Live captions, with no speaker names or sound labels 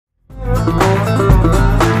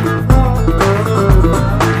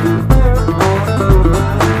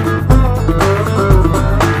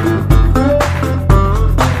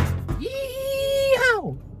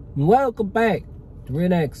Welcome back to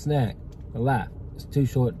Redneck Snack. Laugh. It's too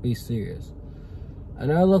short to be serious. I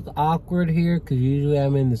know I look awkward here because usually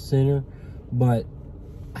I'm in the center, but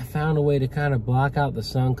I found a way to kind of block out the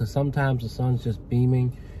sun because sometimes the sun's just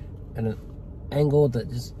beaming at an angle that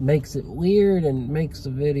just makes it weird and makes the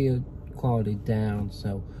video quality down.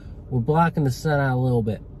 So we're blocking the sun out a little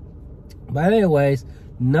bit. But anyways,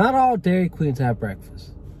 not all Dairy Queens have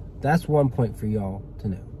breakfast. That's one point for y'all to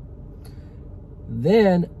know.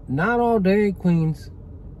 Then, not all Dairy Queens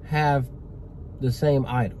have the same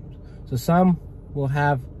items. So some will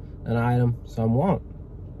have an item, some won't.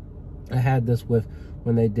 I had this with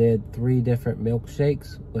when they did 3 different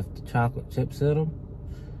milkshakes with the chocolate chips in them,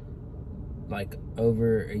 like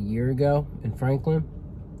over a year ago in Franklin,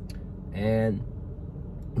 and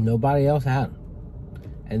nobody else had them.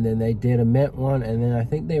 And then they did a mint one, and then I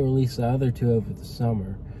think they released the other 2 over the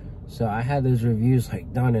summer. So I had those reviews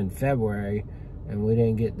like done in February, and we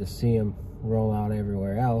didn't get to see them roll out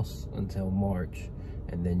everywhere else until March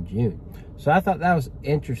and then June. So I thought that was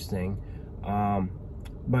interesting.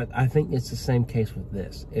 But I think it's the same case with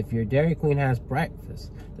this. If your Dairy Queen has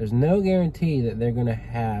breakfast, there's no guarantee that they're going to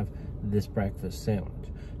have this breakfast sandwich,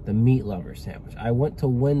 the meat lover sandwich. I went to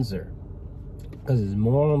Windsor because it's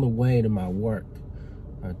more on the way to my work,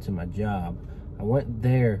 to my job. I went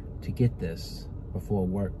there to get this before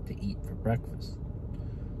work to eat for breakfast.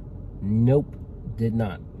 Nope, did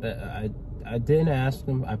not. I didn't ask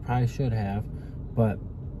them. I probably should have, but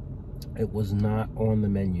it was not on the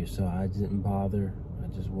menu, so I didn't bother. I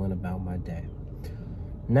just went about my day.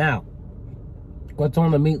 Now, what's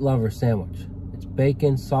on the meat lover sandwich? It's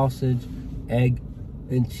bacon, sausage, egg,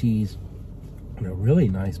 and cheese, and a really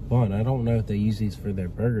nice bun. I don't know if they use these for their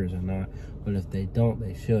burgers or not, but if they don't,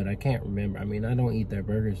 they should. I can't remember. I mean, I don't eat their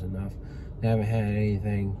burgers enough. They haven't had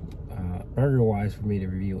anything burger-wise for me to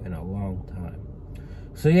review in a long time.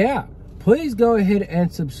 So yeah, please go ahead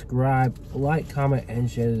and subscribe, like, comment,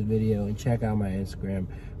 and share this video, and check out my Instagram,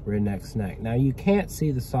 Redneck Snack. Now, you can't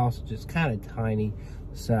see the sausage. It's kind of tiny,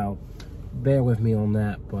 so bear with me on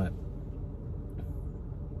that, but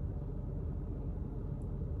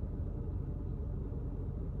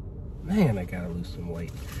man, I gotta lose some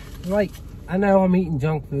weight. Like, I know I'm eating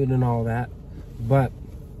junk food and all that, but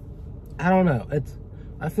I don't know.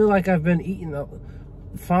 I feel like I've been eating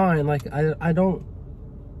fine. Like, I don't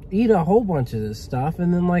eat a whole bunch of this stuff,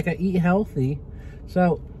 and then like I eat healthy,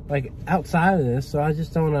 so like outside of this, so I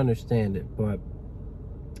just don't understand it. But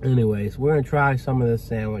anyways, we're gonna try some of this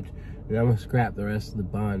sandwich, and I'm gonna scrap the rest of the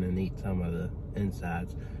bun and eat some of the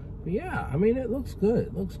insides. But yeah, I mean, it looks good.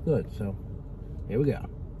 It looks good. So here we go.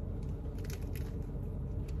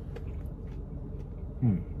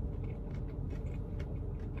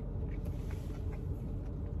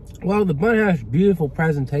 Well, the bun has beautiful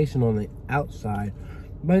presentation on the outside,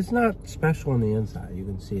 but it's not special on the inside. You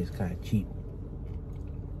can see it's kind of cheap.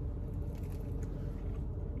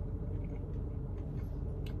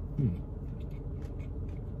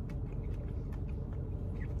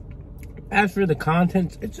 As for the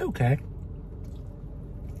contents, it's okay.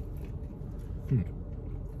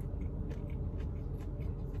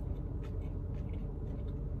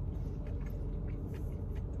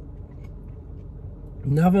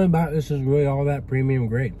 Nothing about this is really all that premium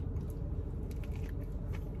grade.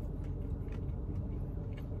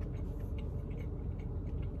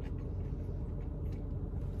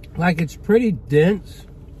 Like, it's pretty dense.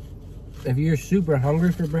 If you're super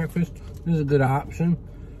hungry for breakfast, this is a good option.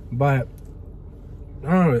 But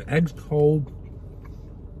I don't know, the egg's cold.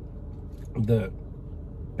 The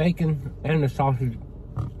bacon and the sausage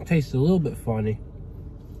taste a little bit funny.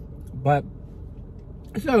 But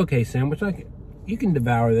it's an okay sandwich. Like, you can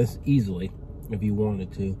devour this easily if you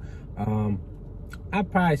wanted to.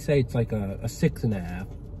 I'd probably say it's like a 6.5.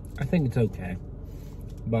 I think it's okay.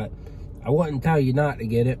 But I wouldn't tell you not to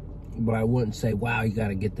get it, but I wouldn't say, wow, you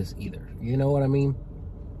gotta get this either. You know what I mean?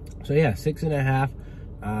 So yeah, 6.5.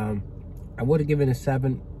 I would have given it a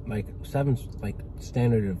 7. Like, 7's like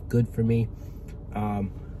standard of good for me. I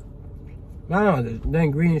don't know, the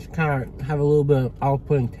ingredients kind of have a little bit of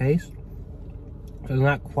off-putting taste. So it's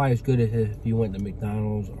not quite as good as if you went to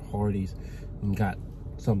McDonald's or Hardee's and got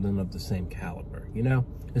something of the same caliber, you know?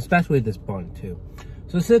 Especially this bun, too.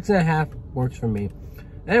 So 6.5 works for me.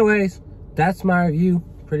 Anyways, that's my review.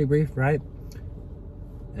 Pretty brief, right?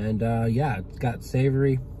 And yeah, it's got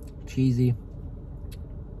savory, cheesy,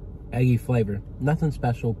 eggy flavor. Nothing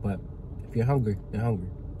special, but if you're hungry, you're hungry.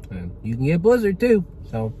 And you can get Blizzard, too.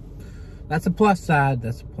 So that's a plus side.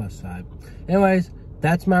 That's a plus side. Anyways,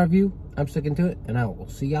 that's my review. I'm sticking to it, and I will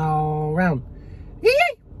see y'all around.